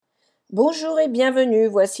Bonjour et bienvenue,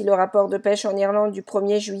 voici le rapport de pêche en Irlande du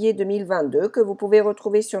 1er juillet 2022 que vous pouvez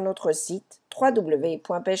retrouver sur notre site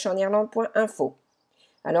www.pêcheenirlande.info.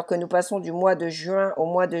 Alors que nous passons du mois de juin au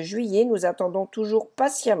mois de juillet, nous attendons toujours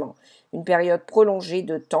patiemment une période prolongée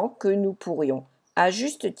de temps que nous pourrions, à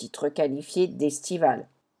juste titre, qualifier d'estivale.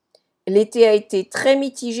 L'été a été très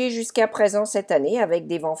mitigé jusqu'à présent cette année avec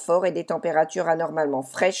des vents forts et des températures anormalement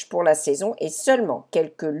fraîches pour la saison et seulement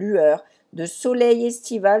quelques lueurs de soleil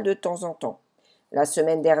estival de temps en temps. La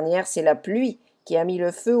semaine dernière, c'est la pluie qui a mis le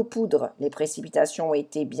feu aux poudres. Les précipitations ont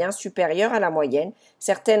été bien supérieures à la moyenne,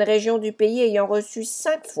 certaines régions du pays ayant reçu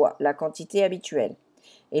 5 fois la quantité habituelle.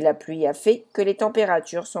 Et la pluie a fait que les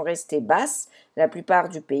températures sont restées basses, la plupart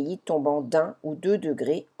du pays tombant d'1 ou 2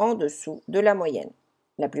 degrés en dessous de la moyenne.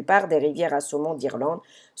 La plupart des rivières à saumon d'Irlande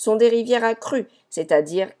sont des rivières à crues,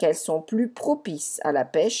 c'est-à-dire qu'elles sont plus propices à la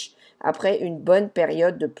pêche après une bonne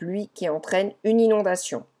période de pluie qui entraîne une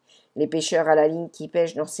inondation. Les pêcheurs à la ligne qui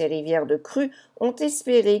pêchent dans ces rivières de crues ont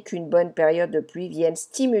espéré qu'une bonne période de pluie vienne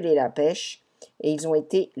stimuler la pêche et ils ont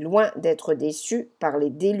été loin d'être déçus par les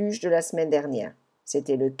déluges de la semaine dernière.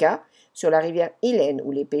 C'était le cas sur la rivière Ilen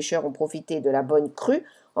où les pêcheurs ont profité de la bonne crue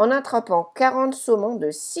en attrapant 40 saumons de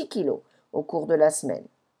 6 kilos au cours de la semaine.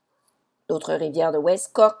 D'autres rivières de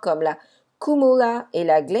West Cork comme la Coomera et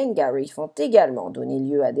la Glengarry font également donner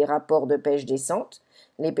lieu à des rapports de pêche décentes.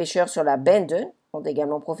 Les pêcheurs sur la Bandon ont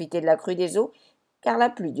également profité de la crue des eaux car la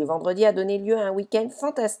pluie du vendredi a donné lieu à un week-end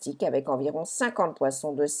fantastique avec environ 50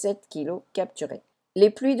 poissons de 7 kilos capturés. Les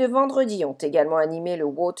pluies de vendredi ont également animé le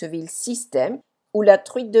Waterville System où la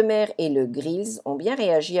truite de mer et le grilse ont bien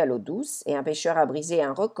réagi à l'eau douce et un pêcheur a brisé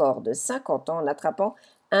un record de 50 ans en attrapant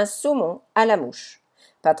un saumon à la mouche.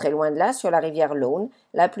 Pas très loin de là, sur la rivière Lone,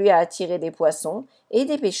 la pluie a attiré des poissons et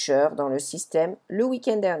des pêcheurs dans le système le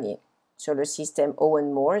week-end dernier. Sur le système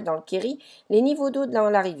Owen Moore, dans le Kerry, les niveaux d'eau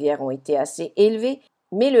dans la rivière ont été assez élevés,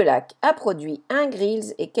 mais le lac a produit un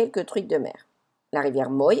grilse et quelques truites de mer. La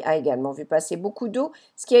rivière Moy a également vu passer beaucoup d'eau,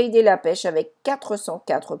 ce qui a aidé la pêche avec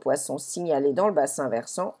 404 poissons signalés dans le bassin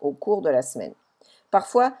versant au cours de la semaine.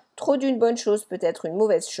 Parfois, trop d'une bonne chose peut être une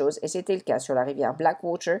mauvaise chose, et c'était le cas sur la rivière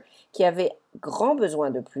Blackwater, qui avait grand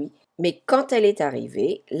besoin de pluie, mais quand elle est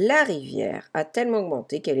arrivée, la rivière a tellement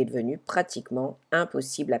augmenté qu'elle est devenue pratiquement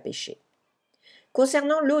impossible à pêcher.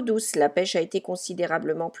 Concernant l'eau douce, la pêche a été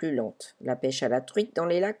considérablement plus lente. La pêche à la truite dans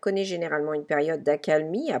les lacs connaît généralement une période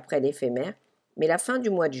d'accalmie après l'éphémère, mais la fin du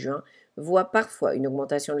mois de juin voit parfois une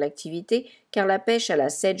augmentation de l'activité car la pêche à la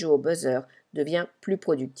sedge ou au buzzer devient plus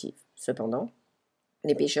productive. Cependant,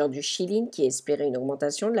 les pêcheurs du Chilin, qui espéraient une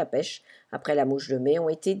augmentation de la pêche après la mouche de mai, ont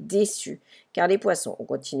été déçus, car les poissons ont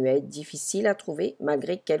continué à être difficiles à trouver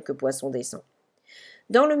malgré quelques poissons décents.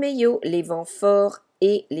 Dans le Mayo, les vents forts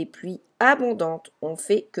et les pluies abondantes ont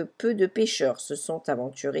fait que peu de pêcheurs se sont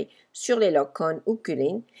aventurés sur les Lough Conn ou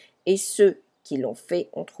Cuillin, et ceux qui l'ont fait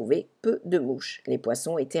ont trouvé peu de mouches. Les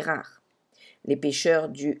poissons étaient rares. Les pêcheurs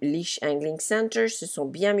du Laois Angling Centre se sont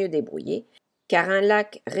bien mieux débrouillés, car un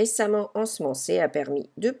lac récemment ensemencé a permis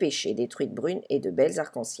de pêcher des truites brunes et de belles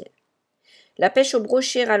arcs-en-ciel. La pêche au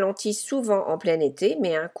brochet ralentit souvent en plein été,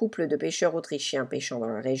 mais un couple de pêcheurs autrichiens pêchant dans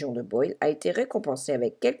la région de Boyle a été récompensé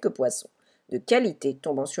avec quelques poissons de qualité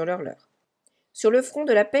tombant sur leur leurre. Sur le front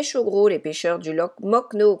de la pêche au gros, les pêcheurs du Loch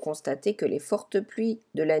Mochno ont constaté que les fortes pluies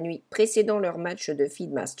de la nuit précédant leur match de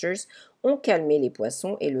Feedmasters ont calmé les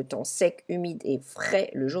poissons et le temps sec, humide et frais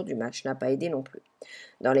le jour du match n'a pas aidé non plus.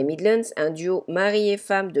 Dans les Midlands, un duo mari et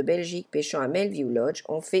femme de Belgique pêchant à Melview Lodge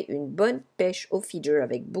ont fait une bonne pêche au feeder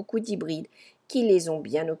avec beaucoup d'hybrides qui les ont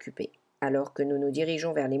bien occupés. Alors que nous nous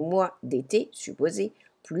dirigeons vers les mois d'été, supposés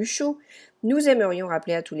plus chauds, nous aimerions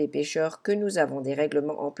rappeler à tous les pêcheurs que nous avons des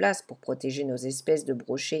règlements en place pour protéger nos espèces de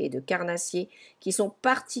brochets et de carnassiers qui sont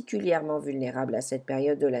particulièrement vulnérables à cette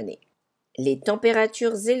période de l'année. Les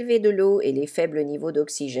températures élevées de l'eau et les faibles niveaux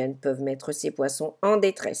d'oxygène peuvent mettre ces poissons en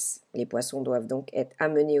détresse. Les poissons doivent donc être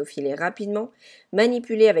amenés au filet rapidement,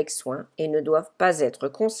 manipulés avec soin et ne doivent pas être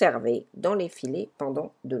conservés dans les filets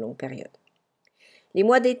pendant de longues périodes. Les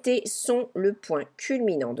mois d'été sont le point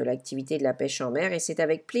culminant de l'activité de la pêche en mer et c'est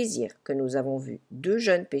avec plaisir que nous avons vu 2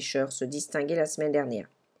 jeunes pêcheurs se distinguer la semaine dernière.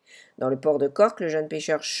 Dans le port de Cork, le jeune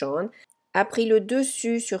pêcheur Sean a pris le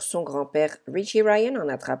dessus sur son grand-père Richie Ryan en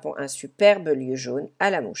attrapant un superbe lieu jaune à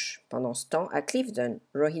la mouche. Pendant ce temps, à Clifton,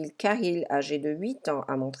 Rohil Cahill, âgé de 8 ans,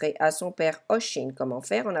 a montré à son père Oshin comment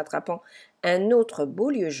faire en attrapant un autre beau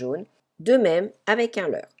lieu jaune, de même avec un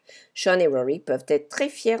leurre. Sean et Rory peuvent être très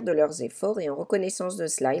fiers de leurs efforts et en reconnaissance de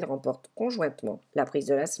cela, ils remportent conjointement la prise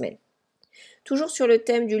de la semaine. Toujours sur le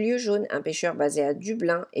thème du lieu jaune, un pêcheur basé à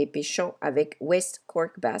Dublin et pêchant avec West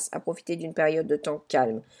Cork Bass a profité d'une période de temps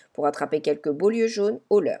calme pour attraper quelques beaux lieux jaunes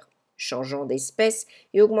au leurre. changeant d'espèce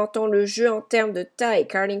et augmentant le jeu en termes de taille.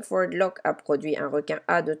 Carlingford Lough a produit un requin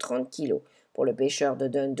A de 30 kg pour le pêcheur de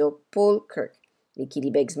Dundalk, Paul Kirk. Les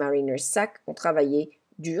Killybegs Mariners Sac ont travaillé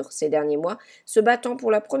dur ces derniers mois, se battant pour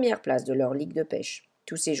la première place de leur ligue de pêche.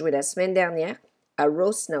 Tout s'est joué la semaine dernière à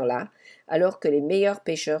Rossnowla, alors que les meilleurs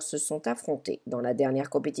pêcheurs se sont affrontés dans la dernière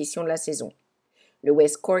compétition de la saison. Le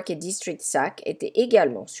West Cork et District Sac étaient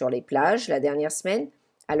également sur les plages la dernière semaine,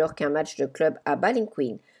 alors qu'un match de club à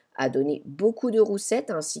Ballinqueen a donné beaucoup de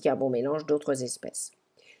roussettes ainsi qu'un bon mélange d'autres espèces.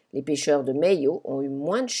 Les pêcheurs de Mayo ont eu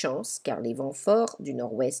moins de chance car les vents forts du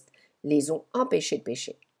nord-ouest les ont empêchés de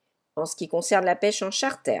pêcher. En ce qui concerne la pêche en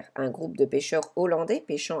charter, un groupe de pêcheurs hollandais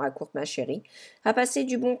pêchant à Courte-Machéry a passé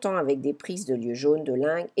du bon temps avec des prises de lieu jaune, de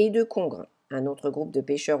lingue et de congrès. Un autre groupe de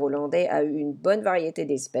pêcheurs hollandais a eu une bonne variété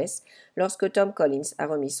d'espèces lorsque Tom Collins a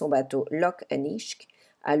remis son bateau Loch Anishk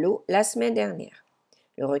à l'eau la semaine dernière.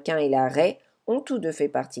 Le requin et la raie ont tous deux fait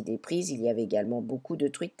partie des prises. Il y avait également beaucoup de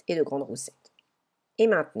truites et de grandes roussettes. Et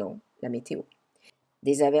maintenant, la météo.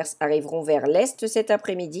 Des averses arriveront vers l'est cet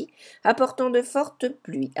après-midi, apportant de fortes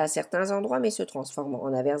pluies à certains endroits, mais se transformant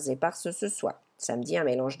en averses éparses ce soir. Samedi, un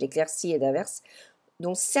mélange d'éclaircies et d'averses,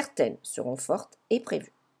 dont certaines seront fortes, est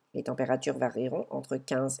prévu. Les températures varieront entre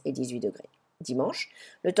 15 et 18 degrés. Dimanche,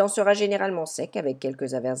 le temps sera généralement sec avec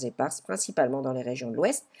quelques averses éparses, principalement dans les régions de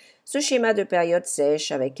l'ouest. Ce schéma de période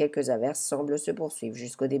sèche avec quelques averses semble se poursuivre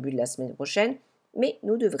jusqu'au début de la semaine prochaine, mais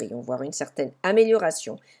nous devrions voir une certaine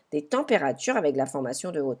amélioration des températures avec la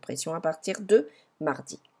formation de haute pression à partir de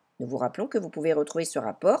mardi. Nous vous rappelons que vous pouvez retrouver ce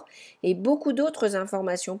rapport et beaucoup d'autres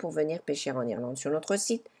informations pour venir pêcher en Irlande sur notre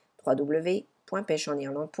site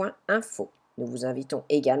www.pêcheenirlande.info. Nous vous invitons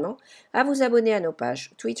également à vous abonner à nos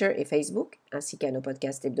pages Twitter et Facebook, ainsi qu'à nos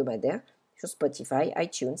podcasts hebdomadaires sur Spotify,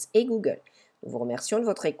 iTunes et Google. Nous vous remercions de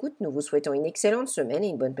votre écoute, nous vous souhaitons une excellente semaine et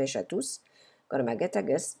une bonne pêche à tous.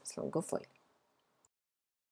 Gormagatagus, Slangofoil.